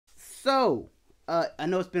So, I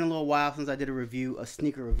know it's been a little while since I did a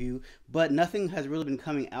sneaker review, but nothing has really been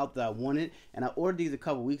coming out that I wanted. And I ordered these a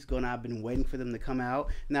couple weeks ago, and I've been waiting for them to come out.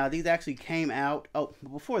 Now, these actually came out. Oh,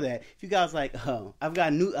 but before that, if you guys like, I've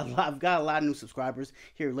got a lot of new subscribers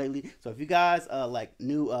here lately. So if you guys like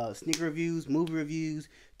new sneaker reviews, movie reviews,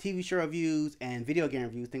 TV show reviews, and video game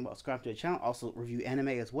reviews, think about subscribing to the channel. Also review anime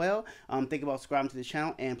as well. Think about subscribing to the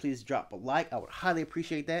channel, and please drop a like. I would highly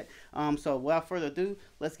appreciate that. So without further ado,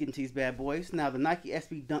 let's get into these bad boys. Now, the Nike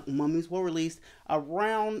SB Dunk Mummies were released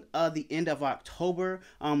around the end of October,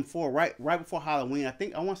 for right before Halloween.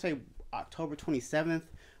 I want to say October 27th,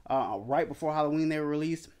 right before Halloween they were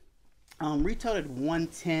released. Retailed at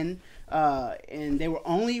 110, and they were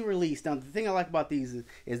only released. Now, the thing I like about these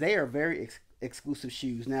is they are very exclusive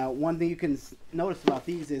shoes. Now, one thing you can notice about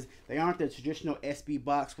these is they aren't the traditional SB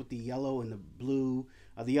box with the yellow and the blue,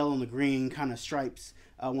 the yellow and the green kind of stripes.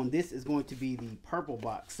 When this is going to be the purple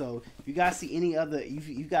box. So if you guys see any other, if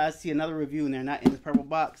you guys see another review and they're not in this purple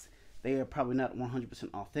box, they are probably not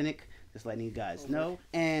 100% authentic. Just letting you guys know.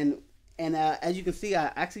 And as you can see,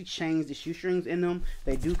 I actually changed the shoestrings in them.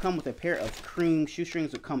 They do come with a pair of cream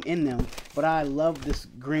shoestrings that come in them, but I love this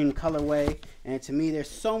green colorway. And to me, there's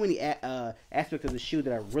so many aspects of the shoe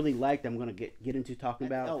that I really like that I'm going to get into talking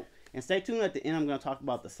about. Oh, and stay tuned at the end. I'm going to talk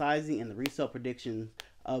about the sizing and the resale predictions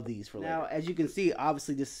of these for later. Now, as you can see,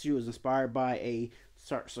 obviously this shoe is inspired by a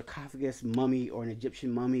sarcophagus mummy, or an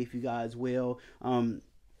Egyptian mummy, if you guys will.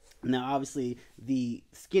 Now, obviously, the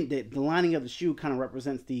lining of the shoe kind of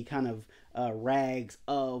represents the kind of rags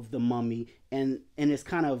of the mummy, and it's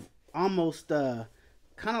kind of almost this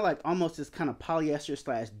kind of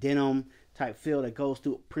polyester / denim type feel that goes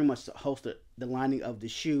through pretty much the host of the lining of the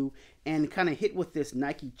shoe, and kind of hit with this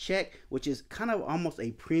Nike check, which is kind of almost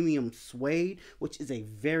a premium suede, which is a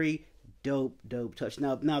very dope touch.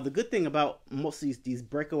 Now the good thing about most of these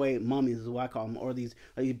breakaway mummies, is what I call them, or these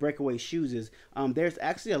breakaway shoes, is there's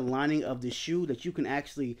actually a lining of the shoe that you can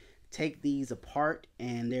actually take these apart,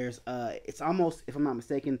 and there's it's almost, if I'm not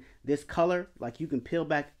mistaken, this color, like you can peel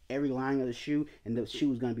back every lining of the shoe and the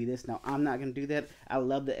shoe is going to be this. Now, I'm not going to do that. I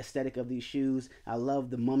love the aesthetic of these shoes. I love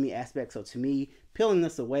the mummy aspect. So to me, peeling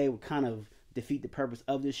this away would kind of defeat the purpose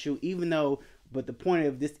of this shoe, but the point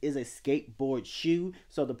of this is a skateboard shoe.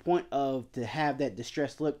 So the point of to have that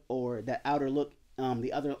distressed look, or that outer look,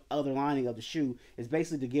 the other lining of the shoe, is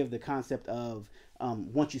basically to give the concept of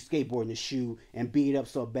once you skateboard in the shoe and beat it up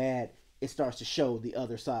so bad, it starts to show the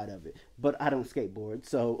other side of it. But I don't skateboard,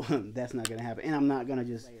 so that's not going to happen. And I'm not going to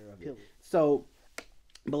just peel it. So,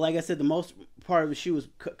 but like I said, the most part of the shoe is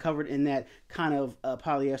covered in that kind of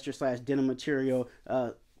polyester / denim material,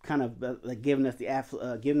 kind of like giving us the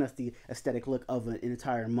aesthetic look of an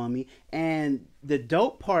entire mummy. And the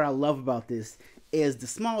dope part I love about this is the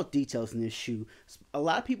small details in this shoe. A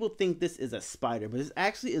lot of people think this is a spider, but this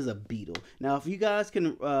actually is a beetle. Now, if you guys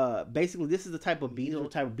can, basically, this is the type of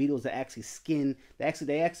beetles that actually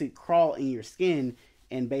they actually crawl in your skin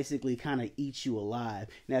and basically kind of eat you alive.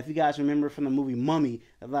 Now, if you guys remember from the movie Mummy,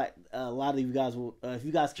 a lot of you guys will, if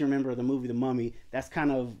you guys can remember the movie The Mummy, that's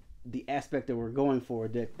kind of the aspect that we're going for,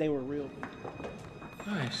 that they were real.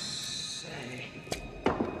 I say.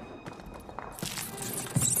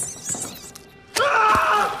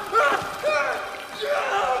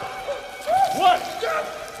 What?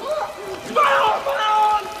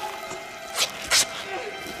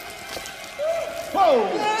 Whoa!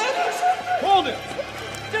 Hold it!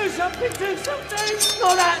 Do something! Do something!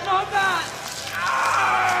 Not that! Not that!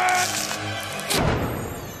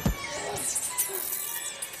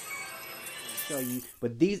 Show you,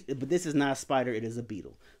 but this is not a spider, it is a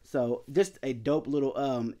beetle. So just a dope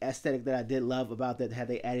little aesthetic that I did love about that, had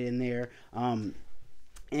they added in there.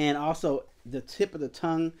 And also the tip of the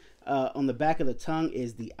tongue, on the back of the tongue,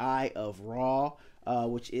 is the Eye of Ra,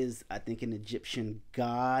 which is, I think, an Egyptian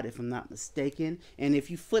god, if I'm not mistaken. And if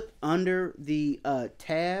you flip under the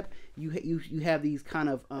tab, you have these kind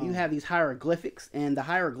of you have these hieroglyphics, and the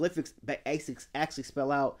hieroglyphics actually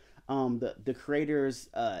spell out the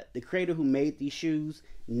creator who made these shoes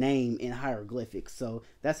name in hieroglyphics. So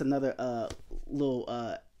that's another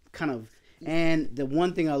little kind of. And the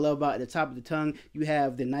one thing I love about, at the top of the tongue, you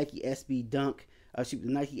have the Nike SB Dunk, the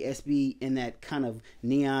Nike SB in that kind of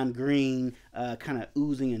neon green, kind of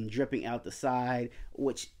oozing and dripping out the side,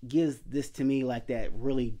 which gives this to me like that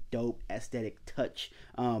really dope aesthetic touch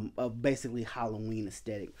of basically Halloween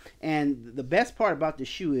aesthetic. And the best part about the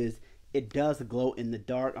shoe is it does glow in the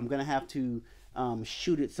dark. I'm gonna have to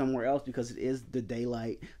shoot it somewhere else because it is the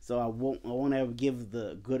daylight, so I won't ever give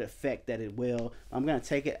the good effect that it will. I'm gonna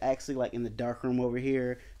take it actually like in the dark room over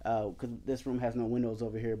here, because this room has no windows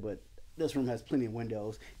over here, but this room has plenty of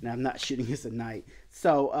windows, and I'm not shooting this at night.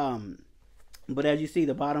 So, but as you see,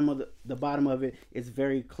 the bottom of it is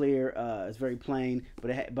very clear. It's very plain,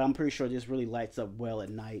 but I'm pretty sure this really lights up well at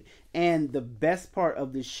night. And the best part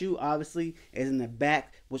of this shoe, obviously, is in the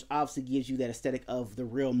back, which obviously gives you that aesthetic of the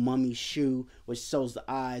real mummy shoe, which shows the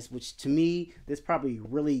eyes. Which to me, this probably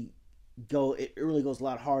really really goes a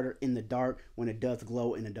lot harder in the dark when it does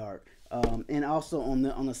glow in the dark. And also on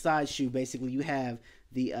the side shoe, basically you have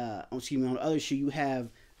the on the other shoe you have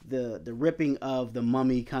the ripping of the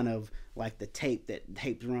mummy, kind of like the tape that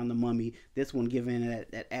taped around the mummy. This one giving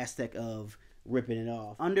that aspect of ripping it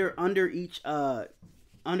off. Under each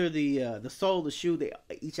under the sole of the shoe, they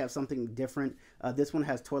each have something different. This one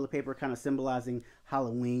has toilet paper, kind of symbolizing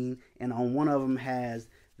Halloween, and on one of them has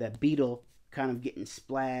that beetle kind of getting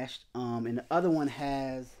splashed. And the other one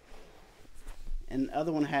has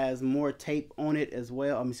more tape on it as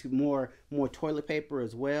well. I mean, more toilet paper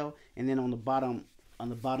as well. And then on the bottom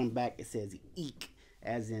back it says "eek,"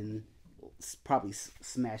 as in probably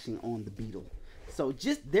smashing on the beetle. So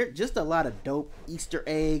there's just a lot of dope Easter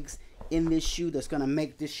eggs in this shoe that's gonna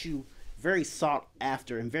make this shoe very sought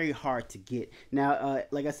after and very hard to get. Now,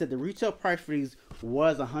 like I said, the retail price for these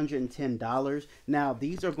was $110. Now,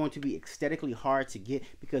 these are going to be aesthetically hard to get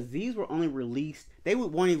because these were only released,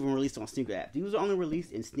 weren't even released on Sneaker App. These were only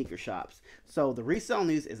released in sneaker shops. So the resale on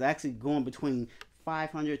these is actually going between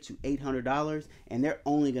 $500 to $800, and they're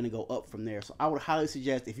only going to go up from there. So I would highly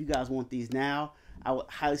suggest, if you guys want these now, I would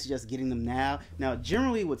highly suggest getting them now. Now,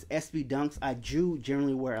 generally with SB Dunks, I do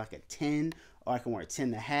generally wear like a 10, or I can wear a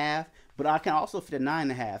 10.5, but I can also fit a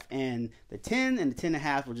 9.5, and the 10 and the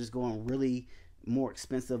 10.5 were just going really more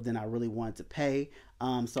expensive than I really wanted to pay.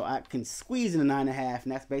 So I can squeeze in a 9.5,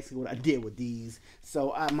 and that's basically what I did with these.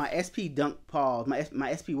 So my SP Dunk Paws,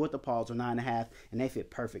 my SP with the paws are 9.5, and they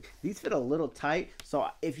fit perfect. These fit a little tight, so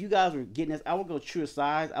if you guys were getting this, I would go true to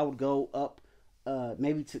size. I would go up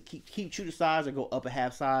maybe to keep true to size, or go up a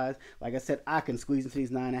half size. Like I said, I can squeeze into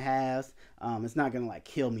these 9.5s. It's not gonna like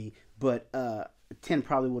kill me, but 10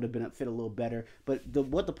 probably would have been fit a little better. But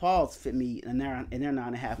what the paws fit me, and they're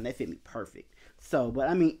 9.5, and they fit me perfect. So, but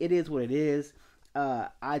I mean, it is what it is.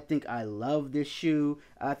 I think I love this shoe.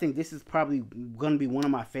 I think this is probably going to be one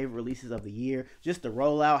of my favorite releases of the year. Just the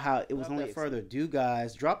rollout, how it was. Without further ado,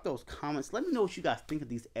 guys, drop those comments. Let me know what you guys think of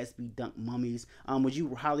these SB Dunk mummies. Would you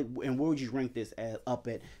where would you rank this up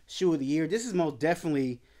at shoe of the year? This is most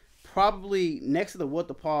definitely, probably next to the What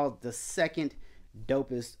the Paws, the second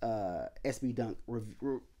dopest SB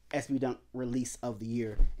Dunk release of the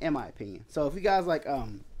year, in my opinion. So if you guys like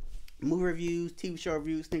movie reviews, TV show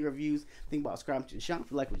reviews, sneaker reviews, think about subscribing to the channel. If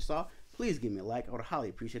you like what you saw, please give me a like. I would highly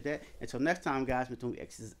appreciate that. Until next time, guys, Mr.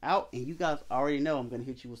 X is out, and you guys already know I'm gonna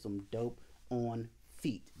hit you with some dope on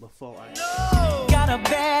feet before I got a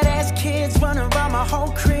badass kids running around my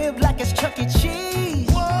whole crib like it's Chuck E. Cheese.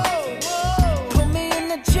 Whoa, whoa. Put me in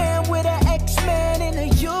the jam with an X-Man in the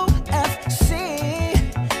UFC.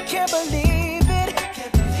 Can't believe it.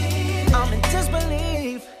 I'm in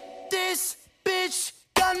disbelief. This bitch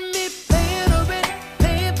got me paying her rent,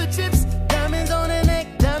 paying for trips, diamonds on her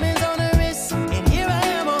neck, diamonds on her wrist, and here I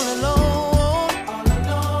am all alone.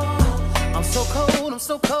 I'm so cold, I'm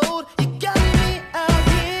so cold.